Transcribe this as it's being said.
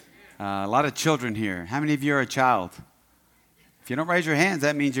A lot of children here. How many of you are a child? If you don't raise your hands,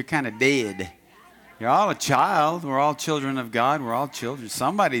 that means you're kind of dead. You're all a child. We're all children of God. We're all children.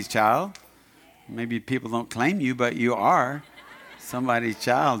 Somebody's child. Maybe people don't claim you, but you are somebody's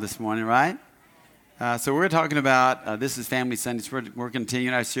child this morning, right? So we're talking about, this is Family Sundays. We're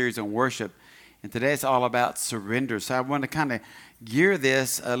continuing our series on worship. And today it's all about surrender. So I want to kind of gear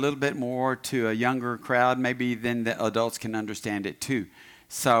this a little bit more to a younger crowd. Maybe then the adults can understand it too.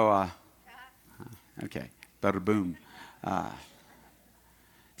 So, okay, bada boom.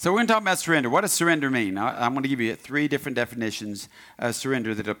 So we're going to talk about surrender. What does surrender mean? I'm going to give you 3 different definitions of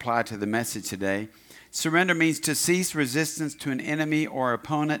surrender that apply to the message today. Surrender means to cease resistance to an enemy or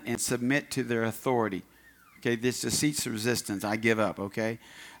opponent and submit to their authority. Okay, this to cease resistance, I give up, okay?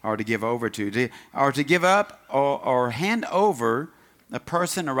 Or to give over to. Or to give up or hand over a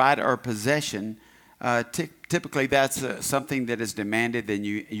person, a right, or a possession. Typically, that's something that is demanded, then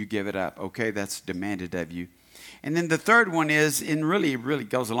you give it up, okay? That's demanded of you. And then the third one is, and really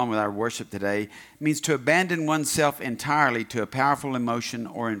goes along with our worship today, means to abandon oneself entirely to a powerful emotion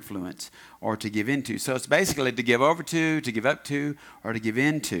or influence, or to give into. So it's basically to give over to give up to, or to give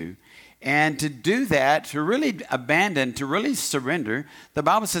into. And to do that, to really abandon, to really surrender, the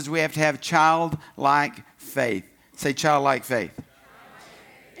Bible says we have to have childlike faith. Say childlike faith.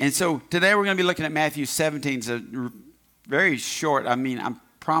 And so today we're going to be looking at Matthew 17. It's a very short, I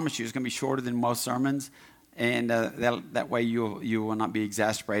promise you it's going to be shorter than most sermons. And that way you will not be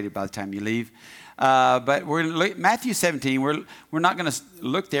exasperated by the time you leave. But we're going to look, Matthew 17, we're not going to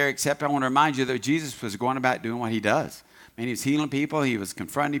look there, except I want to remind you that Jesus was going about doing what he does. He was healing people, he was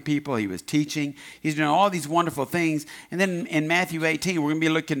confronting people, he was teaching. He's doing all these wonderful things. And then in Matthew 18, we're going to be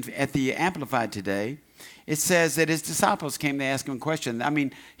looking at the Amplified today. It says that his disciples came to ask him questions.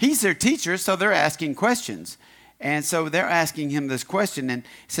 He's their teacher, so they're asking questions. And so they're asking him this question. And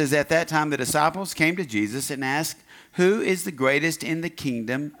it says, at that time the disciples came to Jesus and asked, who is the greatest in the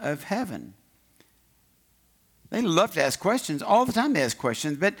kingdom of heaven? They love to ask questions. All the time they ask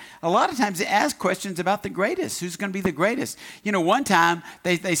questions. But a lot of times they ask questions about the greatest. Who's going to be the greatest? One time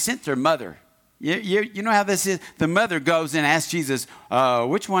they sent their mother. You know how this is? The mother goes and asks Jesus,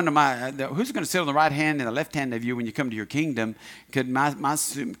 which one am I? Who's going to sit on the right hand and the left hand of you when you come to your kingdom? Could my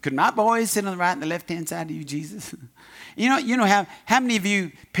boys sit on the right and the left hand side of you, Jesus? You know how many of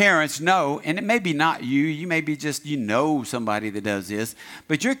you parents know, and it may be not you may be just, somebody that does this,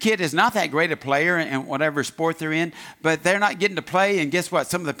 but your kid is not that great a player in whatever sport they're in, but they're not getting to play, and guess what?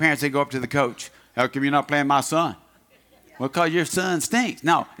 Some of the parents, they go up to the coach. How come you're not playing my son? Well, because your son stinks.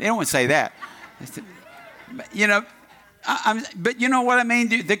 No, they don't want to say that. But you know what I mean?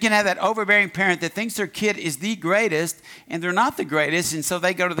 They can have that overbearing parent that thinks their kid is the greatest, and they're not the greatest, and so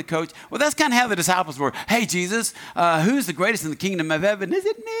they go to the coach. Well, that's kind of how the disciples were. Hey, Jesus, who's the greatest in the kingdom of heaven? Is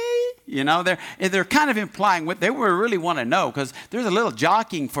it me? They're kind of implying what they really want to know, because there's a little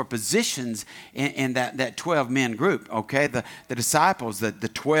jockeying for positions in that 12 men group, okay? The disciples, the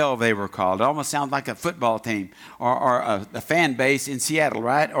 12 they were called. It almost sounds like a football team or a fan base in Seattle,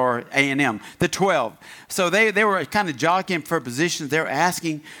 right? Or A&M, the 12. So they were kind of jockeying for positions. They're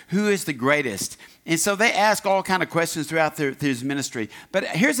asking who is the greatest. And so they ask all kind of questions throughout his ministry. But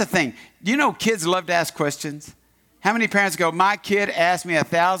here's the thing. Kids love to ask questions? How many parents go, my kid asked me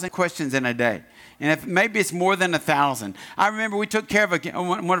 1,000 questions in a day? And maybe it's more than 1,000. I remember we took care of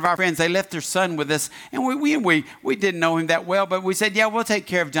one of our friends. They left their son with us, and we didn't know him that well, but we said, yeah, we'll take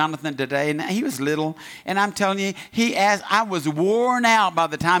care of Jonathan today. And he was little, and I'm telling you, he asked. I was worn out by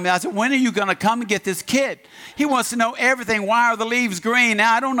the time. I said, when are you going to come and get this kid? He wants to know everything. Why are the leaves green?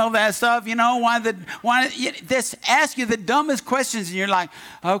 Now I don't know that stuff. Why this ask you the dumbest questions, and you're like,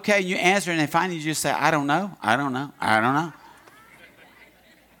 okay, you answer, and then finally you just say, I don't know.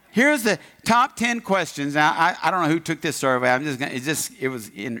 Here's the top 10 questions. Now, I don't know who took this survey. It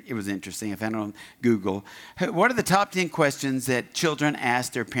was interesting. I found it on Google. What are the top 10 questions that children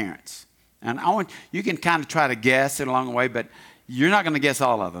ask their parents? And you can kind of try to guess it along the way, but you're not going to guess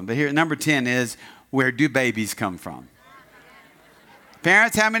all of them. But here, number 10 is, where do babies come from?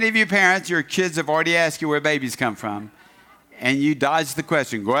 Parents, how many of you parents, your kids have already asked you where babies come from, and you dodged the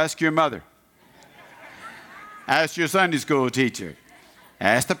question? Go ask your mother. Ask your Sunday school teacher.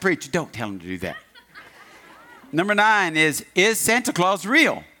 Ask the preacher. Don't tell him to do that. Number 9 is Santa Claus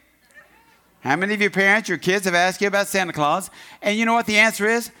real? How many of your parents, your kids have asked you about Santa Claus? And you know what the answer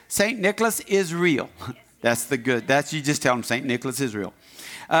is? St. Nicholas is real. You just tell them St. Nicholas is real.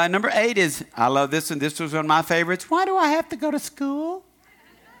 Number 8 is, I love this one. This was one of my favorites. Why do I have to go to school?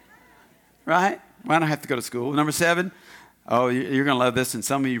 Right? Why do I have to go to school? Number 7, oh, you're going to love this. And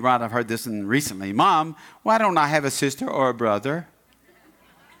some of you might have heard this one recently. Mom, why don't I have a sister or a brother?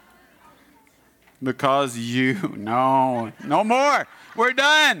 Because you, no more. We're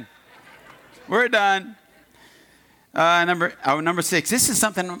done. We're done. Number 6. This is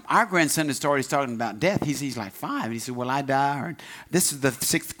something our grandson has started talking about death. He's like 5. And he said, will I die? Or, this is the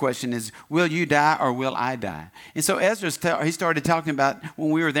 6th question is, will you die or will I die? And so he started talking about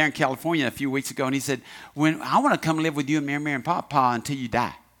when we were there in California a few weeks ago. And he said, I want to come live with you and Mary and Papa until you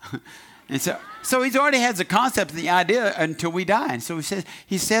die. And so he's already has the concept, the idea until we die. And so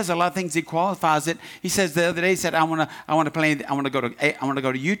he says a lot of things. He qualifies it. He says the other day, he said, I want to go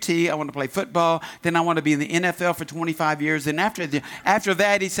to UT. I want to play football. Then I want to be in the NFL for 25 years. And after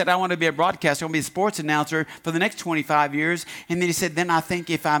that, he said, I want to be a broadcaster. I want to be a sports announcer for the next 25 years. And then he said, then I think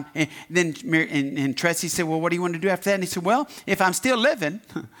if I'm, then and Tracy said, well, what do you want to do after that? And he said, well, if I'm still living,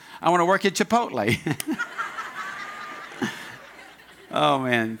 I want to work at Chipotle. Oh,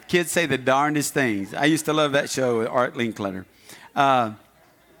 man. Kids say the darndest things. I used to love that show with Art Linkletter.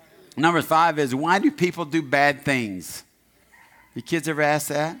 Number 5 is, why do people do bad things? Your kids ever ask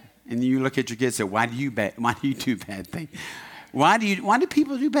that? And you look at your kids and say, why do you do bad things? Why do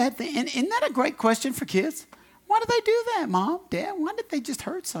people do bad things? And isn't that a great question for kids? Why do they do that, Mom, Dad? Why did they just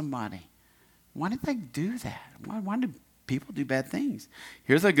hurt somebody? Why did they do that? Why do people do bad things?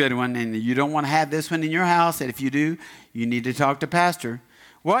 Here's a good one, and you don't want to have this one in your house, and if you do, you need to talk to Pastor.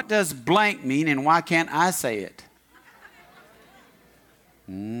 What does blank mean, and why can't I say it?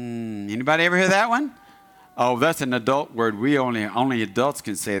 Anybody ever hear that one? Oh, that's an adult word. Only adults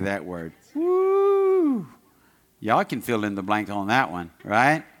can say that word. Woo! Y'all can fill in the blank on that one,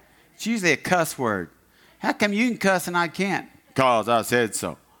 right? It's usually a cuss word. How come you can cuss and I can't? Because I said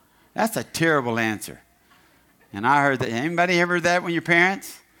so. That's a terrible answer. And I heard that. Anybody ever heard that when your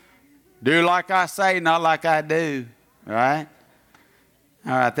parents? Do like I say, not like I do. Right?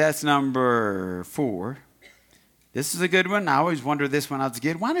 All right, that's number 4. This is a good one. I always wondered this when I was a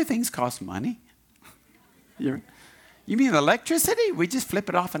kid. Why do things cost money? You mean electricity? We just flip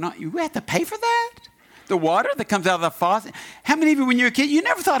it off and on. You have to pay for that? The water that comes out of the faucet? How many of you, when you were a kid, you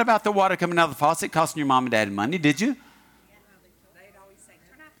never thought about the water coming out of the faucet costing your mom and dad money, did you?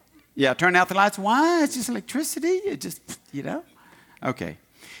 Yeah, turn out the lights. Why? It's just electricity. It just, Okay.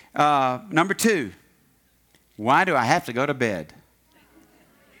 Number 2. Why do I have to go to bed?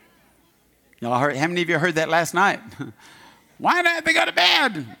 Y'all heard? How many of you heard that last night? Why do I have to go to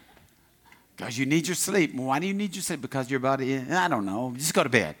bed? Because you need your sleep. Why do you need your sleep? Because your body, I don't know. Just go to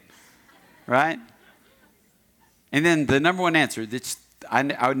bed. Right? And then the number 1 answer,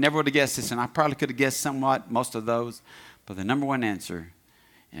 I would never would have guessed this, and I probably could have guessed somewhat most of those, but the number 1 answer,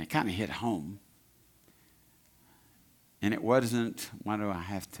 and it kind of hit home. And it wasn't, why do I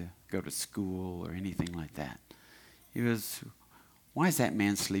have to go to school or anything like that? It was, why is that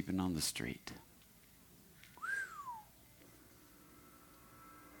man sleeping on the street?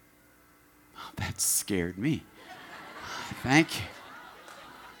 Oh, that scared me. Thank you.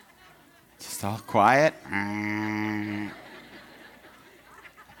 Just all quiet.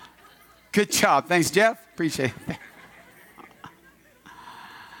 Good job. Thanks, Jeff. Appreciate it.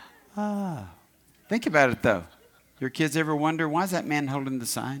 Think about it, though. Your kids ever wonder, why is that man holding the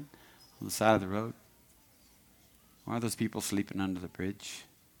sign on the side of the road? Why are those people sleeping under the bridge?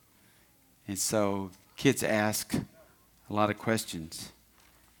 And so kids ask a lot of questions.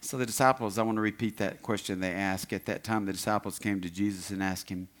 So the disciples, I want to repeat that question they asked. At that time, the disciples came to Jesus and asked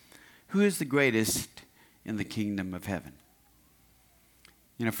him, who is the greatest in the kingdom of heaven?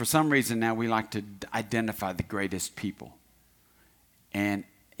 For some reason now we like to identify the greatest people. And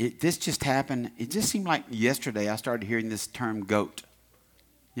this just happened. It just seemed like yesterday I started hearing this term GOAT.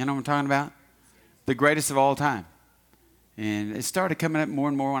 You know what I'm talking about? The greatest of all time. And it started coming up more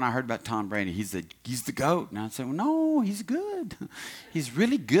and more when I heard about Tom Brady. He's the GOAT. And I said, well, no, he's good. He's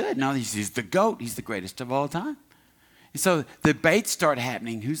really good. No, he's the GOAT. He's the greatest of all time. And so debates start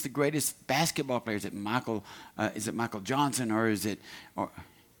happening. Who's the greatest basketball player? Is it Michael Johnson or is it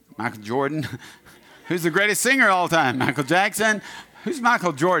Michael Jordan? Who's the greatest singer of all time? Michael Jackson? Who's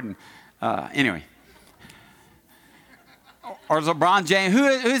Michael Jordan? Anyway. Or is LeBron James? Who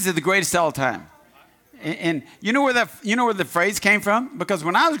is the greatest of all time? And you know where the phrase came from? Because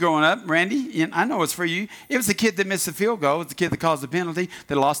when I was growing up, Randy, and I know it's for you, it was the kid that missed the field goal. It was the kid that caused the penalty,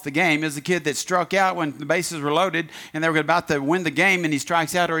 that lost the game. It was the kid that struck out when the bases were loaded and they were about to win the game and he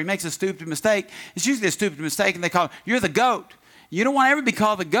strikes out or he makes a stupid mistake. It's usually a stupid mistake and they call it, you're the GOAT. You don't want to ever be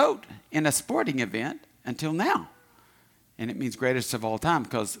called the GOAT in a sporting event until now. And it means greatest of all time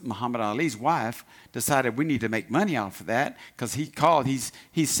because Muhammad Ali's wife decided we need to make money off of that because he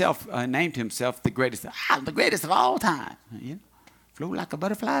named himself the greatest of all time. Flew like a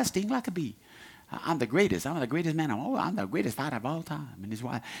butterfly, sting like a bee. I'm the greatest. I'm the greatest man. I'm the greatest fighter of all time. And his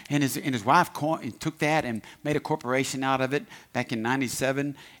wife took that and made a corporation out of it back in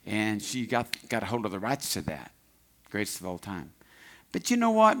 97, and she got a hold of the rights to that. Greatest of all time. But you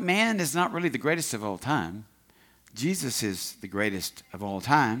know what? Man is not really the greatest of all time. Jesus is the greatest of all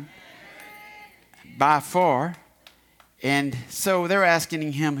time by far. And so they're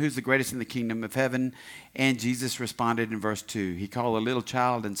asking him who's the greatest in the kingdom of heaven. And Jesus responded in verse 2. He called a little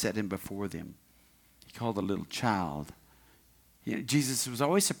child and set him before them. He called a little child. You know, Jesus was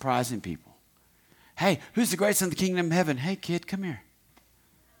always surprising people. Hey, who's the greatest in the kingdom of heaven? Hey, kid, come here.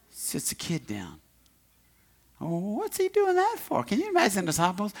 Sits the kid down. Oh, what's he doing that for? Can you imagine the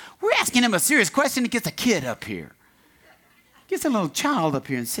disciples? We're asking him a serious question. He gets a kid up here. Gets a little child up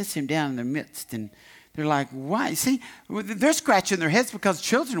here and sits him down in their midst. And they're like, why? See, they're scratching their heads because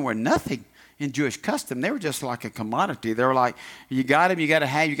children were nothing in Jewish custom. They were just like a commodity. They were like, you got them, you got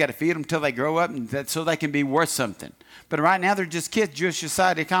to feed them until they grow up so they can be worth something. But right now they're just kids. Jewish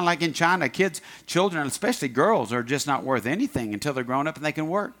society, kind of like in China, children, especially girls, are just not worth anything until they're grown up and they can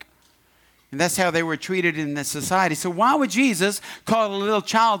work. And that's how they were treated in this society. So why would Jesus call a little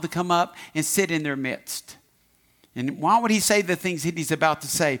child to come up and sit in their midst? And why would he say the things that he's about to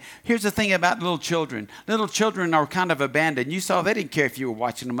say? Here's the thing about little children. Little children are kind of abandoned. You saw they didn't care if you were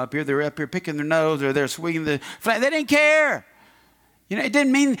watching them up here. They were up here picking their nose or they're swinging the flag. They didn't care. You know, it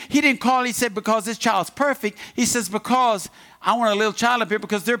didn't mean, he didn't call, he said, because this child's perfect. He says, because I want a little child up here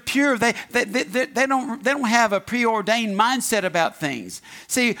because they're pure. They don't have a preordained mindset about things.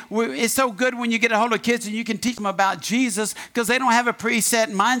 See, it's so good when you get a hold of kids and you can teach them about Jesus because they don't have a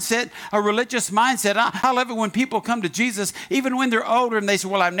preset mindset, a religious mindset. I love it when people come to Jesus, even when they're older and they say,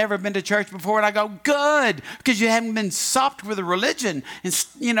 well, I've never been to church before. And I go, good, because you haven't been sopped with a religion. And,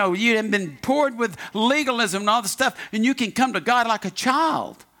 you know, you haven't been poured with legalism and all the stuff. And you can come to God like a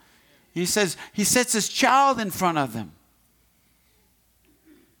child. He says, he sets his child in front of them.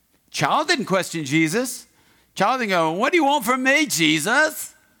 Child didn't question Jesus. Child didn't go, what do you want from me,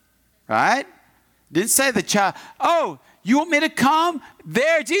 Jesus? Right? Didn't say the child, oh, you want me to come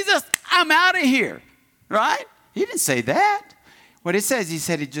there, Jesus? I'm out of here. Right? He didn't say that. What it says, he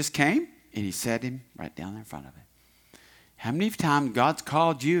said he just came and he set him right down in front of him. How many times God's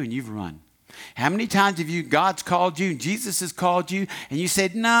called you and you've run? How many times have God's called you and Jesus has called you and you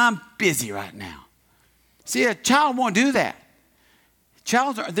said, no, I'm busy right now. See, a child won't do that.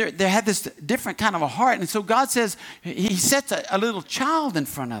 They have this different kind of a heart. And so God says, he sets a little child in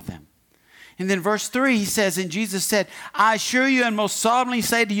front of them. And then verse 3, he says, and Jesus said, I assure you and most solemnly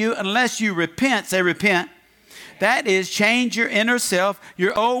say to you, unless you repent, say repent. That is, change your inner self,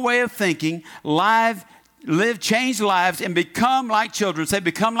 your old way of thinking, change lives and become like children. Say,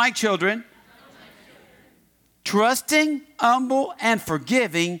 become like children. Trusting, humble, and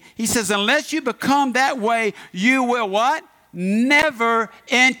forgiving. He says, unless you become that way, you will what? Never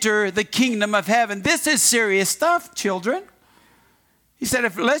enter the kingdom of heaven. This is serious stuff, children. He said,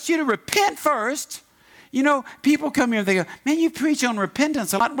 unless you repent first, you know, people come here and they go, man, you preach on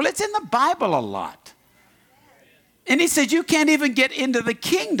repentance a lot. Well, it's in the Bible a lot. And he said, you can't even get into the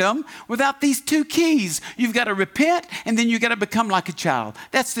kingdom without these two keys. You've got to repent and then you've got to become like a child.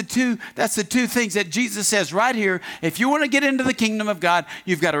 That's the two things that Jesus says right here. If you want to get into the kingdom of God,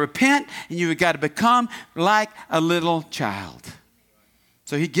 you've got to repent and you've got to become like a little child.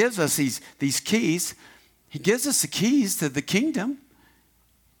 So he gives us these keys. He gives us the keys to the kingdom.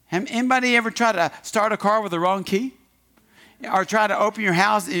 Anybody ever try to start a car with the wrong key? Or try to open your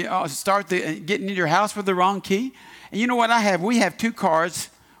house, getting into your house with the wrong key? And you know what I have? We have two cars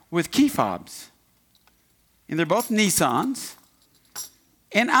with key fobs. And they're both Nissans.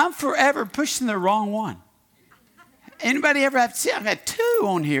 And I'm forever pushing the wrong one. Anybody ever have to see? I've got two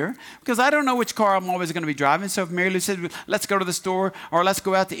on here because I don't know which car I'm always going to be driving. So if Mary Lou says, let's go to the store or let's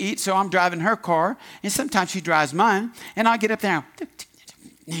go out to eat. So I'm driving her car. And sometimes she drives mine. And I get up there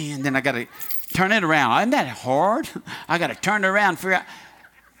and then I got to turn it around. Isn't that hard? I got to turn it around and figure out.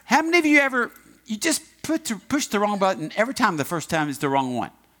 How many of you just push the wrong button every time the first time is the wrong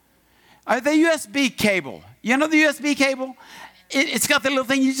one? The USB cable. You know the USB cable? It's got the little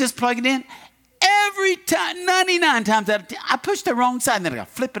thing you just plug it in. Every time, 99 times out of 10, I push the wrong side and then I got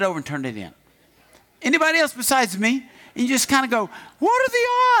to flip it over and turn it in. Anybody else besides me? And you just kind of go, what are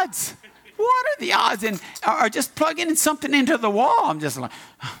the odds? What are the odds? And or just plugging something into the wall. I'm just like,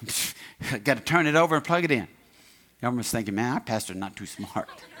 I got to turn it over and plug it in. Everyone's thinking, man, our pastor's not too smart.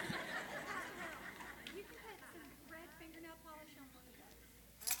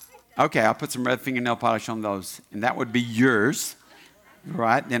 Okay, I'll put some red fingernail polish on those. And that would be yours,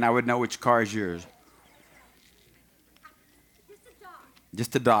 right? Then I would know which car is yours.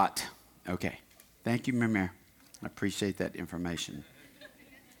 Just a dot. Okay. Thank you, Mimir. I appreciate that information.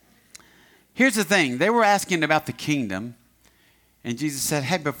 Here's the thing. They were asking about the kingdom. And Jesus said,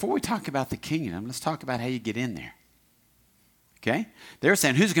 hey, before we talk about the kingdom, let's talk about how you get in there. Okay? They were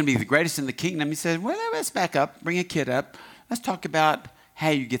saying, who's going to be the greatest in the kingdom? He said, well, let's back up. Bring a kid up. Let's talk about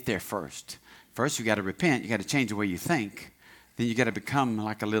how you get there first. First, you got to repent. You got to change the way you think. Then you got to become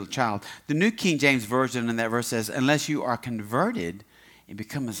like a little child. The New King James Version in that verse says, unless you are converted and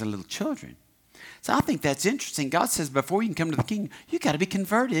become as a little children. So I think that's interesting. God says before you can come to the kingdom, you got to be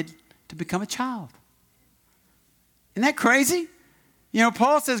converted to become a child. Isn't that crazy? You know,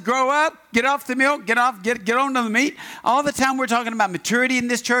 Paul says, grow up, get off the milk, get on to the meat. All the time we're talking about maturity in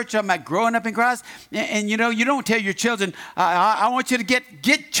this church, talking about growing up in Christ. And you know, you don't tell your children, I want you to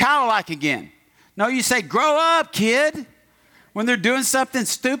get childlike again. No, you say, grow up, kid. When they're doing something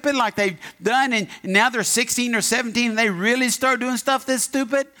stupid like they've done and now they're 16 or 17 and they really start doing stuff that's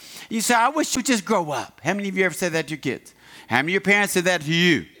stupid, you say, I wish you would just grow up. How many of you ever said that to your kids? How many of your parents said that to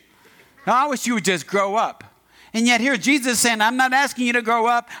you? No, I wish you would just grow up. And yet here Jesus is saying, I'm not asking you to grow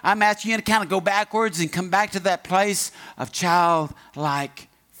up. I'm asking you to kind of go backwards and come back to that place of childlike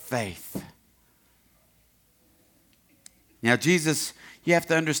faith. Now Jesus, you have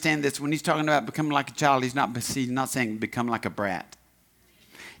to understand this. When he's talking about becoming like a child, he's not saying become like a brat.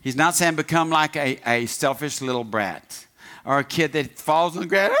 He's not saying become like a selfish little brat or a kid that falls on the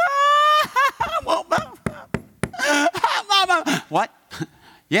ground. What?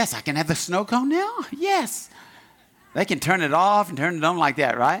 Yes, I can have the snow cone now? Yes. They can turn it off and turn it on like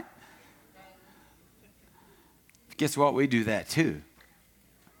that, right? Guess what? We do that too.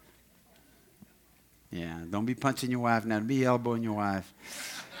 Yeah, don't be punching your wife now. Don't be elbowing your wife.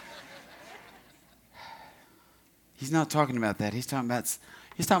 He's not talking about that. He's talking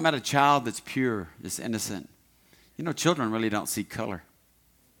about a child that's pure, that's innocent. You know, children really don't see color.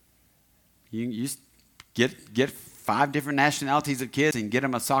 You get 5 different nationalities of kids and get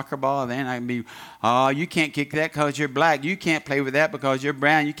them a soccer ball, and then I can be, oh, you can't kick that because you're black. You can't play with that because you're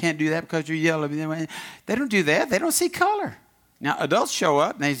brown. You can't do that because you're yellow. They don't do that. They don't see color. Now, adults show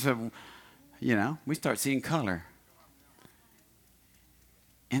up, and they say, you know, we start seeing color.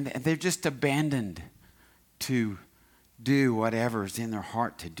 And they're just abandoned to do whatever's in their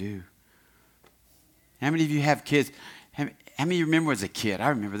heart to do. How many of you have kids? How many of you remember as a kid? I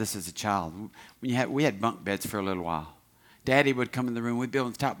remember this as a child. We had bunk beds for a little while. Daddy would come in the room. We'd be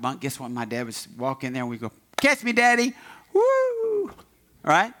on the top bunk. Guess what? My dad would walk in there and we'd go, catch me, Daddy. Woo!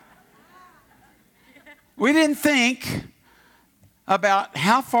 Right? We didn't think about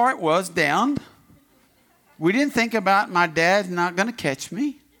how far it was down. We didn't think about my dad not going to catch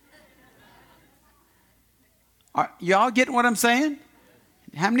me. Y'all getting what I'm saying?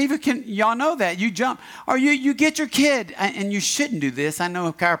 How many of you y'all know that? You jump. Or you get your kid, and you shouldn't do this. I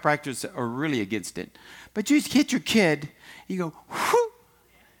know chiropractors are really against it. But you get your kid, you go, whoo,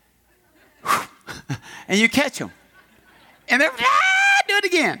 whoo, and you catch them. And they're, do it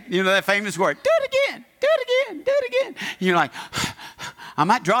again. You know that famous word, do it again, do it again, do it again. And you're like, I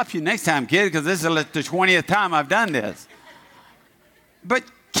might drop you next time, kid, because this is the 20th time I've done this. But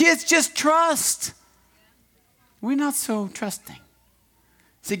kids just trust. We're not so trusting.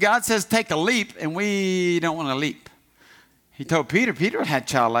 See, God says take a leap, and we don't want to leap. He told Peter had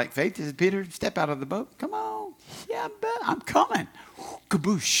childlike faith. He said, Peter, step out of the boat. Come on. Yeah, I'm coming.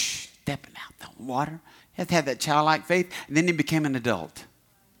 Kaboosh, stepping out the water. He had to have that childlike faith, and then he became an adult.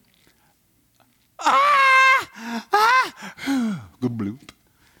 Bloop.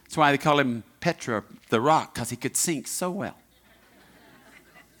 That's why they call him Petra, the rock, because he could sink so well.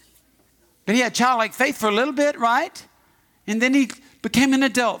 But he had childlike faith for a little bit, right? And then he became an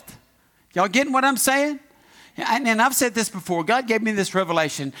adult. Y'all getting what I'm saying? And I've said this before. God gave me this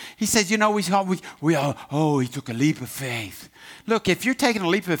revelation. He says, you know, he took a leap of faith. Look, if you're taking a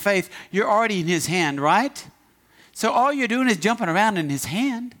leap of faith, you're already in his hand, right? So all you're doing is jumping around in his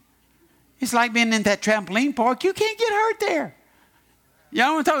hand. It's like being in that trampoline park. You can't get hurt there. You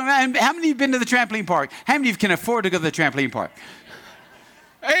know what I'm talking about? How many of you have been to the trampoline park? How many of you can afford to go to the trampoline park?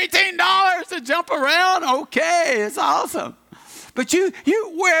 $18 to jump around? Okay, it's awesome. But you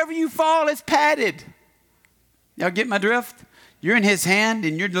wherever you fall, it's padded. Y'all get my drift? You're in his hand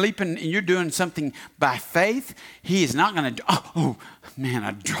and you're leaping and you're doing something by faith. He is not going to, oh man,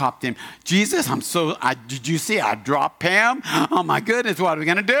 I dropped him. Jesus, did you see I dropped Pam? Oh my goodness, what are we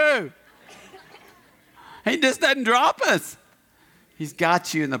going to do? He just doesn't drop us. He's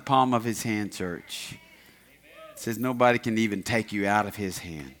got you in the palm of his hand, church. It says nobody can even take you out of his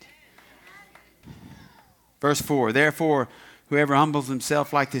hand. Verse 4, therefore, whoever humbles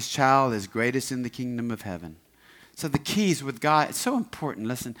himself like this child is greatest in the kingdom of heaven. So the keys with God, it's so important.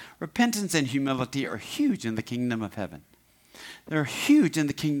 Listen, repentance and humility are huge in the kingdom of heaven. They're huge in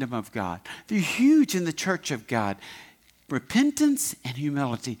the kingdom of God. They're huge in the church of God. Repentance and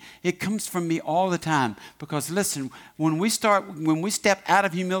humility. It comes from me all the time. Because listen, when we step out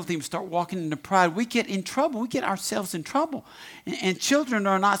of humility and start walking into pride, we get in trouble. We get ourselves in trouble. And children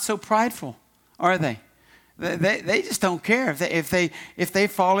are not so prideful, are they? They just don't care. If they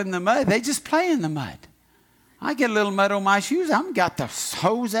fall in the mud, they just play in the mud. I get a little mud on my shoes. I've got the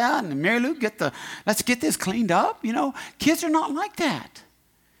hose out, and Mary Lou, let's get this cleaned up. You know, kids are not like that.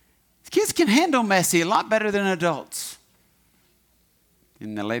 Kids can handle messy a lot better than adults.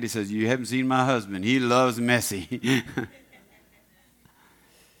 And the lady says, you haven't seen my husband. He loves messy.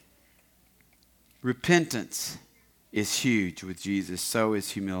 Repentance is huge with Jesus. So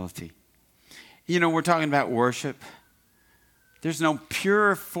is humility. You know, we're talking about worship. There's no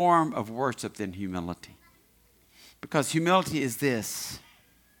purer form of worship than humility. Because humility is this.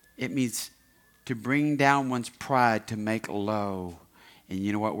 It means to bring down one's pride, to make low. And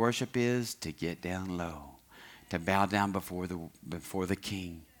you know what worship is? To get down low. To bow down before the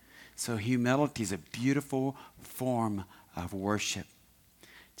King. So humility is a beautiful form of worship.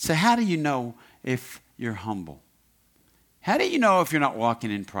 So how do you know if you're humble? How do you know if you're not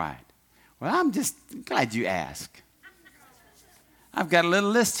walking in pride? Well, I'm just glad you asked. I've got a little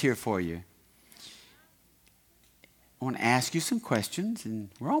list here for you. I want to ask you some questions, and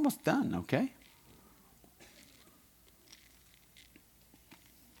we're almost done, okay?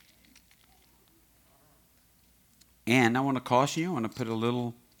 And I want to caution you. I want to put a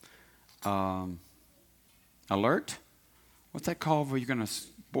little alert. What's that called where you're going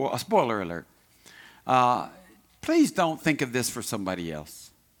to a spoiler alert? Please don't think of this for somebody else.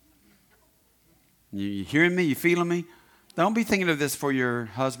 You hearing me? You feeling me? Don't be thinking of this for your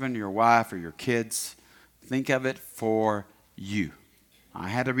husband, your wife, or your kids. Think of it for you. I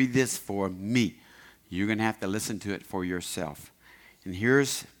had to read this for me. You're going to have to listen to it for yourself. And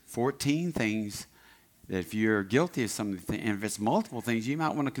here's 14 things that if you're guilty of something, and if it's multiple things, you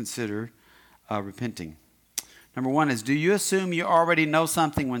might want to consider repenting. Number one is, do you assume you already know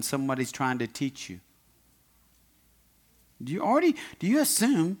something when somebody's trying to teach you? Do you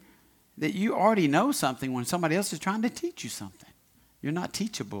assume that you already know something when somebody else is trying to teach you something? You're not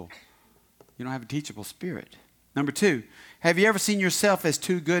teachable. You don't have a teachable spirit. Number two, have you ever seen yourself as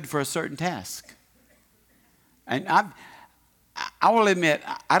too good for a certain task? And I will admit,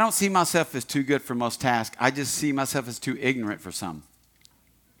 I don't see myself as too good for most tasks. I just see myself as too ignorant for some.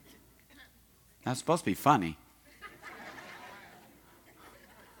 That's supposed to be funny.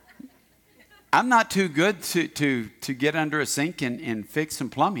 I'm not too good to get under a sink and fix some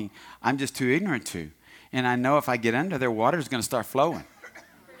plumbing. I'm just too ignorant to. And I know if I get under there, water's going to start flowing.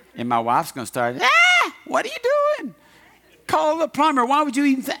 And my wife's going to start, what are you doing? Call the plumber. Why would you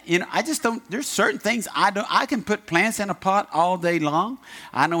even I just don't. There's certain things I can put plants in a pot all day long.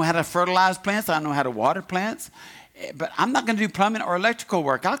 I know how to fertilize plants. I know how to water plants. But I'm not going to do plumbing or electrical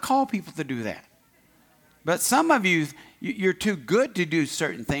work. I'll call people to do that. But some of you're too good to do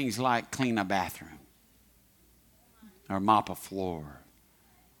certain things like clean a bathroom or mop a floor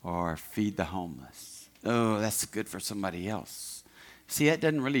or feed the homeless. Oh, that's good for somebody else. See, it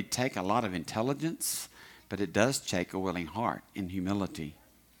doesn't really take a lot of intelligence, but it does take a willing heart and humility.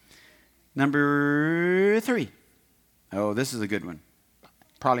 Number 3. Oh, this is a good one.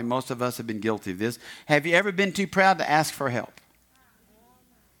 Probably most of us have been guilty of this. Have you ever been too proud to ask for help?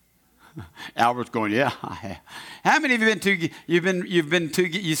 Albert's going, yeah, I have. How many of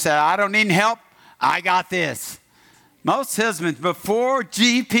you said, I don't need help, I got this. Most husbands, before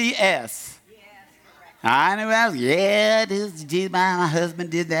GPS. I knew my husband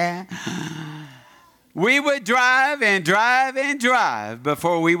did that. We would drive and drive and drive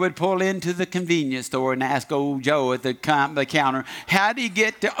before we would pull into the convenience store and ask old Joe at the counter, how do you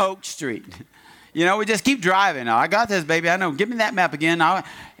get to Oak Street? You know, we just keep driving. Oh, I got this, baby. I know. Give me that map again.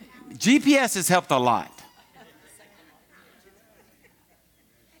 GPS has helped a lot.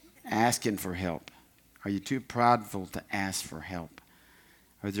 Asking for help. Are you too prideful to ask for help?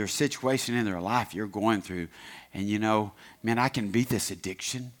 Or is there a situation in their life you're going through and you know, man, I can beat this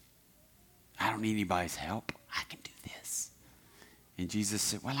addiction. I don't need anybody's help. I can do this. And Jesus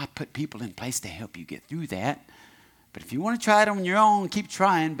said, well, I put people in place to help you get through that. But if you want to try it on your own, keep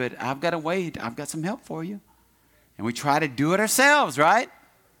trying. But I've got a way. I've got some help for you. And we try to do it ourselves, right?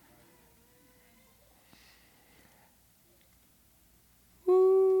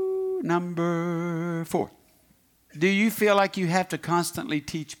 Number 4. Do you feel like you have to constantly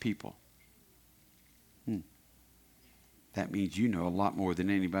teach people? That means you know a lot more than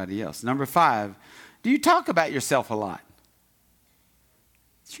anybody else. Number 5, do you talk about yourself a lot?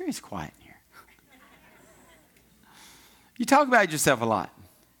 It sure is quiet in here. You talk about yourself a lot.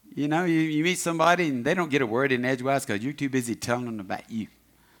 You know, you meet somebody and they don't get a word in edgewise because you're too busy telling them about you.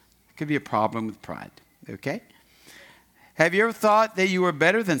 It could be a problem with pride, okay? Have you ever thought that you were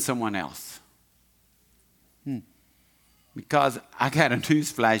better than someone else? Because I got a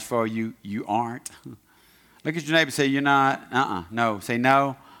news flash for you, you aren't. Look at your neighbor and say, you're not, no. Say,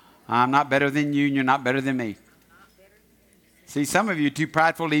 no, I'm not better than you and you're not better than me. See, some of you are too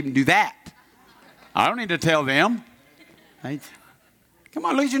prideful to even do that. I don't need to tell them. Right? Come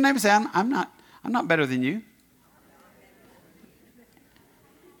on, look at your neighbor and say, I'm not better than you.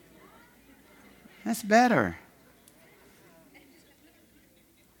 That's better.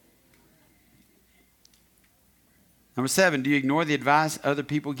 Number 7, do you ignore the advice other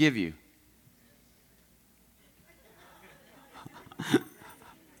people give you?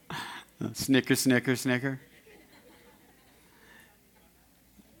 Snicker, snicker, snicker.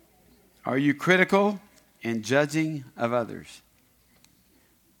 Are you critical and judging of others?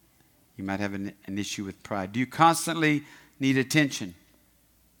 You might have an issue with pride. Do you constantly need attention?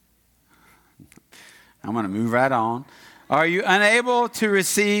 I'm going to move right on. Are you unable to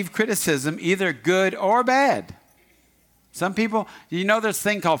receive criticism, either good or bad? Some people, you know there's a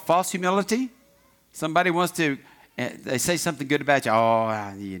thing called false humility? Somebody wants to, they say something good about you.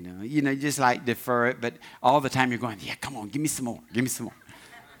 Oh, you just like defer it, but all the time you're going, yeah, come on, give me some more, give me some more.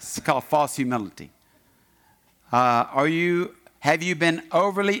 It's called false humility. Have you been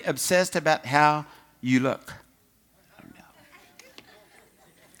overly obsessed about how you look?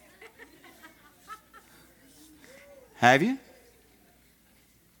 Have you?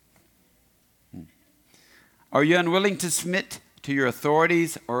 Are you unwilling to submit to your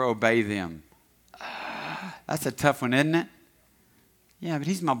authorities or obey them? That's a tough one, isn't it? Yeah, but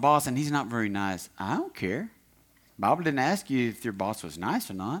he's my boss and he's not very nice. I don't care. The Bible didn't ask you if your boss was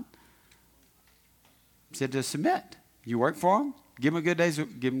nice or not. It said to submit. You work for him, give him a good day,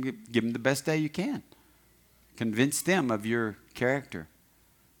 give him the best day you can. Convince them of your character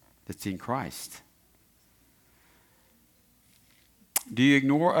that's in Christ. Do you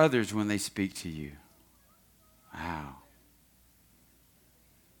ignore others when they speak to you? Wow.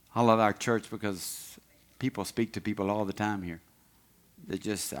 I love our church because people speak to people all the time here.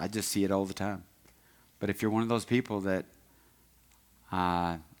 I just see it all the time. But if you're one of those people that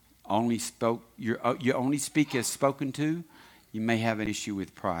you only speak as spoken to, you may have an issue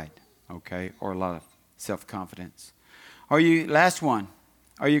with pride, okay, or a lot of self-confidence. Last one,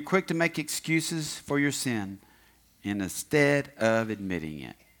 are you quick to make excuses for your sin instead of admitting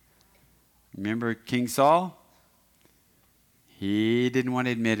it? Remember King Saul? He didn't want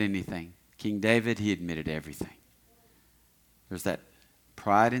to admit anything. King David, he admitted everything. There's that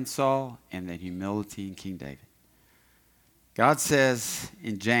pride in Saul and that humility in King David. God says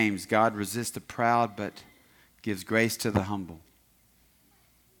in James, God resists the proud but gives grace to the humble.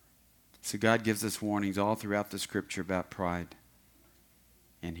 So God gives us warnings all throughout the scripture about pride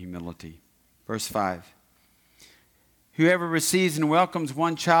and humility. Verse 5. Whoever receives and welcomes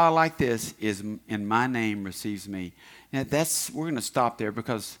one child like this is in my name receives me. Now we're going to stop there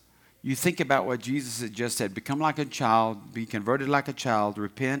because you think about what Jesus had just said. Become like a child, be converted like a child,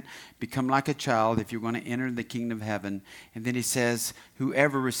 repent, become like a child if you're going to enter the kingdom of heaven. And then he says,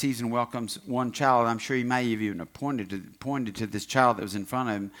 whoever receives and welcomes one child, I'm sure he may have even pointed to this child that was in front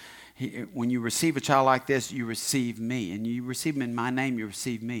of him. When you receive a child like this, you receive me. And you receive him in my name, you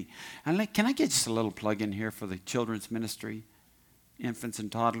receive me. And can I get just a little plug in here for the children's ministry? Infants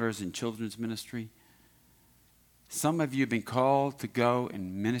and toddlers and children's ministry. Some of you have been called to go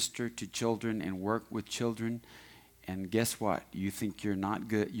and minister to children and work with children. And guess what? You think you're not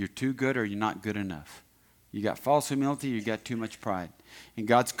good. You're too good or you're not good enough. You got false humility, you got too much pride. And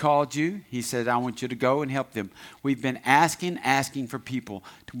God's called you. He said, I want you to go and help them. We've been asking for people.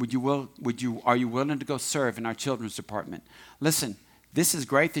 Are you willing to go serve in our children's department? Listen, this is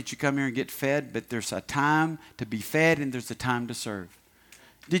great that you come here and get fed, but there's a time to be fed and there's a time to serve.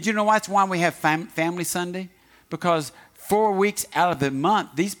 Did you know that's why we have Family Sunday? Because 4 weeks out of the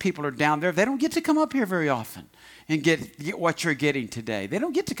month, these people are down there. They don't get to come up here very often and get what you're getting today. They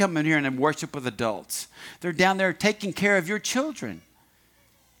don't get to come in here and worship with adults. They're down there taking care of your children.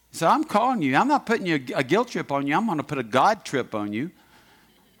 So I'm calling you. I'm not putting a guilt trip on you. I'm going to put a God trip on you.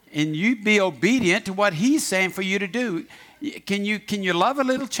 And you be obedient to what he's saying for you to do. Can you love a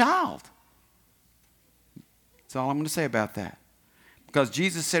little child? That's all I'm going to say about that. Because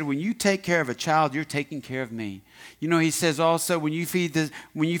Jesus said, when you take care of a child, you're taking care of me. You know, he says also, when you feed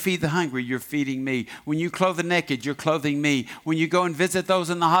the hungry, you're feeding me. When you clothe the naked, you're clothing me. When you go and visit those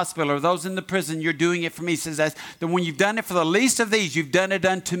in the hospital or those in the prison, you're doing it for me. He says that when you've done it for the least of these, you've done it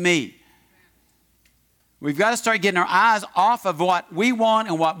unto me. We've got to start getting our eyes off of what we want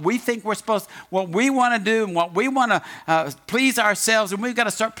and what we think we're supposed to, what we want to do and what we want to please ourselves. And we've got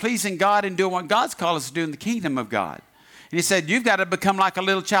to start pleasing God and doing what God's called us to do in the kingdom of God. And he said, you've got to become like a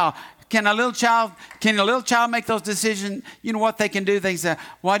little child. Can a little child make those decisions? You know what they can do? They say,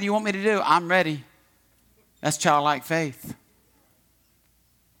 what do you want me to do? I'm ready. That's childlike faith.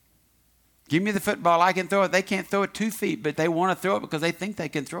 Give me the football, I can throw it. They can't throw it 2 feet, but they want to throw it because they think they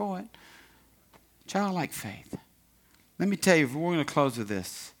can throw it. Childlike faith. Let me tell you, we're going to close with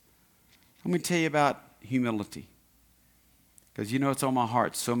this. Let me tell you about humility. Because you know it's on my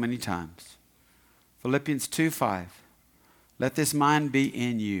heart so many times. Philippians 2:5. Let this mind be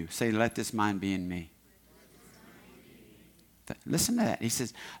in you. Say, let this mind be in me. Listen to that. He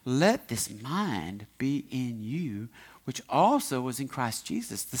says, let this mind be in you, which also was in Christ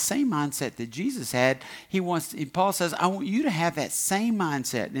Jesus. The same mindset that Jesus had. Paul says, I want you to have that same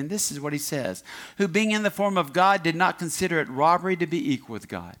mindset. And this is what he says. Who being in the form of God did not consider it robbery to be equal with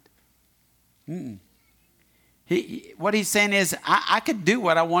God. What he's saying is, I could do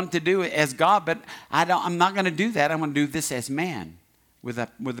what I wanted to do as God, but I'm not going to do that. I'm going to do this as man with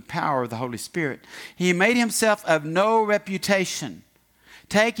the power of the Holy Spirit. He made himself of no reputation,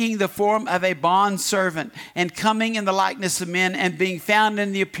 taking the form of a bondservant and coming in the likeness of men and being found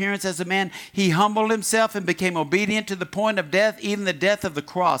in the appearance as a man. He humbled himself and became obedient to the point of death, even the death of the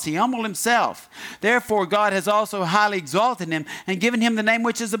cross. He humbled himself. Therefore, God has also highly exalted him and given him the name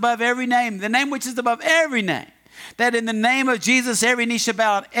which is above every name, the name which is above every name. That in the name of Jesus, every knee shall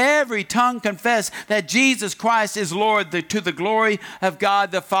bow, every tongue confess that Jesus Christ is Lord, to the glory of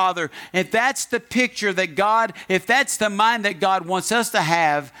God the Father. If that's the picture that God, if that's the mind that God wants us to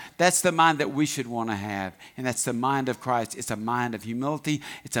have, that's the mind that we should want to have. And that's the mind of Christ. It's a mind of humility.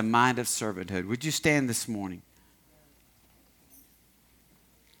 It's a mind of servanthood. Would you stand this morning?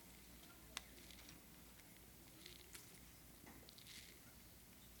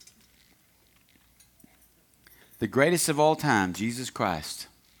 The greatest of all time, Jesus Christ.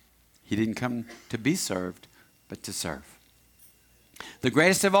 He didn't come to be served, but to serve. The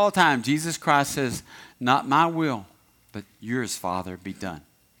greatest of all time, Jesus Christ says, not my will, but yours, Father, be done.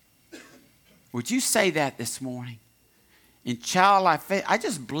 Would you say that this morning? In childlike faith, I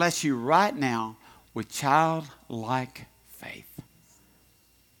just bless you right now with childlike faith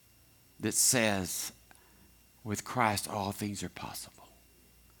that says, with Christ, all things are possible.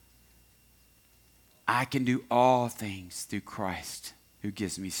 I can do all things through Christ who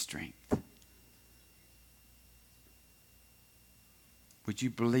gives me strength. Would you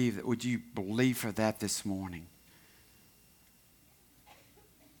believe that? Would you believe for that this morning?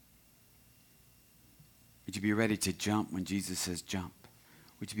 Would you be ready to jump when Jesus says jump?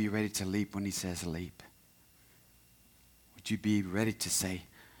 Would you be ready to leap when he says leap? Would you be ready to say,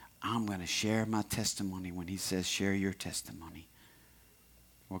 I'm going to share my testimony when he says share your testimony?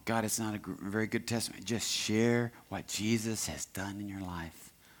 Well, God, it's not a very good testimony. Just share what Jesus has done in your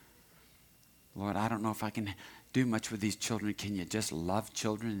life. Lord, I don't know if I can do much with these children. Can you just love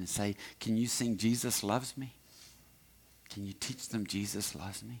children and say, can you sing Jesus loves me? Can you teach them Jesus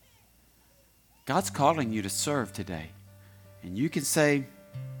loves me? God's calling you to serve today. And you can say,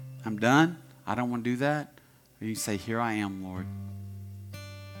 I'm done. I don't want to do that. Or you can say, here I am, Lord.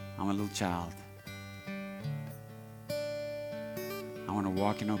 I'm a little child. I want to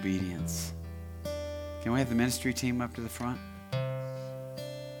walk in obedience. Can we have the ministry team up to the front?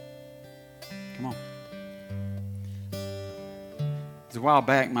 Come on. It was a while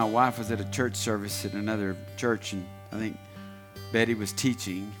back, my wife was at a church service at another church, and I think Betty was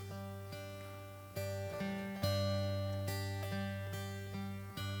teaching.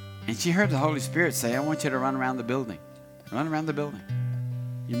 And she heard the Holy Spirit say, I want you to run around the building. Run around the building.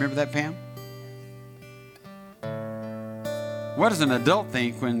 You remember that, Pam? What does an adult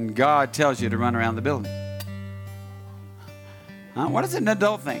think when God tells you to run around the building? Huh? What does an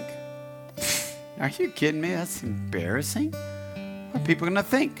adult think? Are you kidding me? That's embarrassing. What are people going to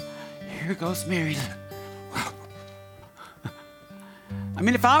think? Here goes Mary. I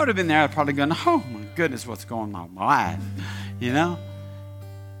mean, if I would have been there, I'd probably gone, oh my goodness, what's going on in my life? You know?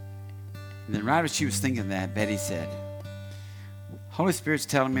 And then right as she was thinking that, Betty said, Holy Spirit's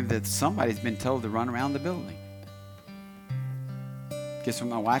telling me that somebody's been told to run around the building. Guess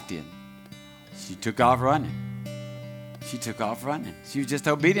what my wife did? She took off running. She took off running. She was just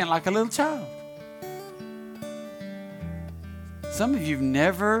obedient like a little child. Some of you have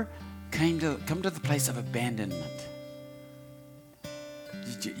never come to the place of abandonment.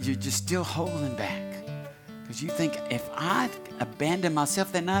 You're just still holding back because you think if I abandon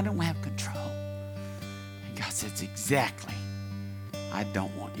myself, then I don't have control. And God says, exactly. I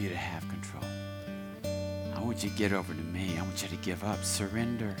don't want you to have control. I want you to get over to me. I want you to give up,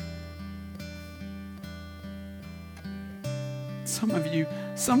 surrender. Some of you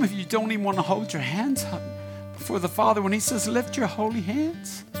don't even want to hold your hands up before the Father when He says, lift your holy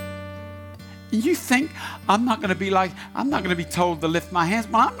hands. And you think, I'm not going to be told to lift my hands.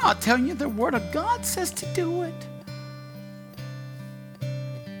 Well, I'm not telling you. The Word of God says to do it.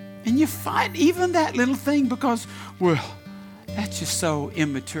 And you fight even that little thing because, well, that's just so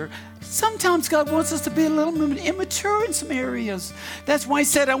immature. Sometimes God wants us to be a little immature in some areas. That's why He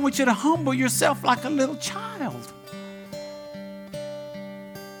said, I want you to humble yourself like a little child.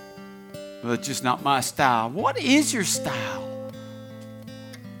 Well, it's just not my style. What is your style?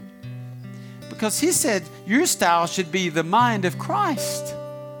 Because He said your style should be the mind of Christ.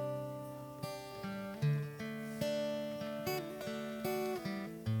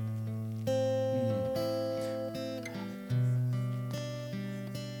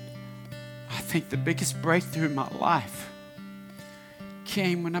 I think the biggest breakthrough in my life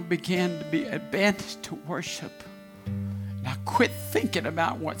came when I began to be advantaged to worship. And I quit thinking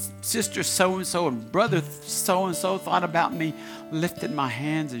about what sister so-and-so and brother so-and-so thought about me, lifting my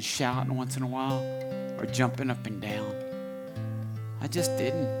hands and shouting once in a while or jumping up and down. I just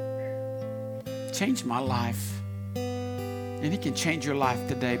didn't. Change my life. And He can change your life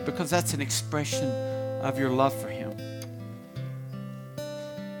today because that's an expression of your love for Him.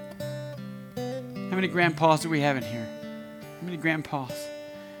 How many grandpas do we have in here? How many grandpas?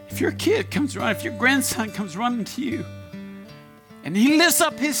 If your kid comes running, if your grandson comes running to you, and he lifts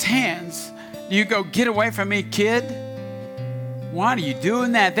up his hands, you go, get away from me, kid. Why are you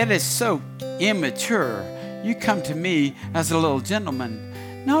doing that? That is so immature. You come to me as a little gentleman.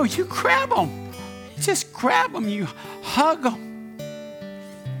 No, you grab him. You just grab him. You hug him.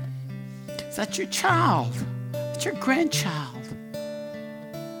 That's your child. That's your grandchild.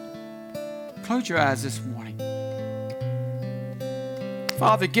 Close your eyes this morning.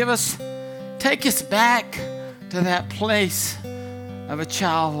 Father, take us back to that place of a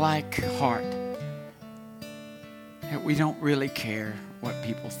childlike heart, that we don't really care what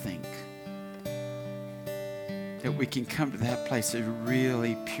people think, that we can come to that place of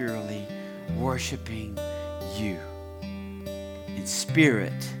really purely worshiping You in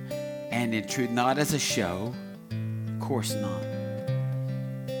spirit and in truth, not as a show, of course not,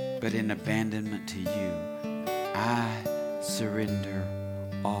 but in abandonment to You. I surrender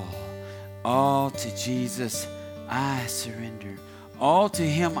all to Jesus. I surrender. All to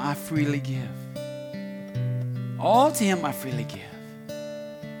Him I freely give. All to Him I freely give.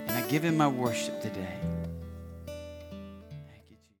 And I give Him my worship today.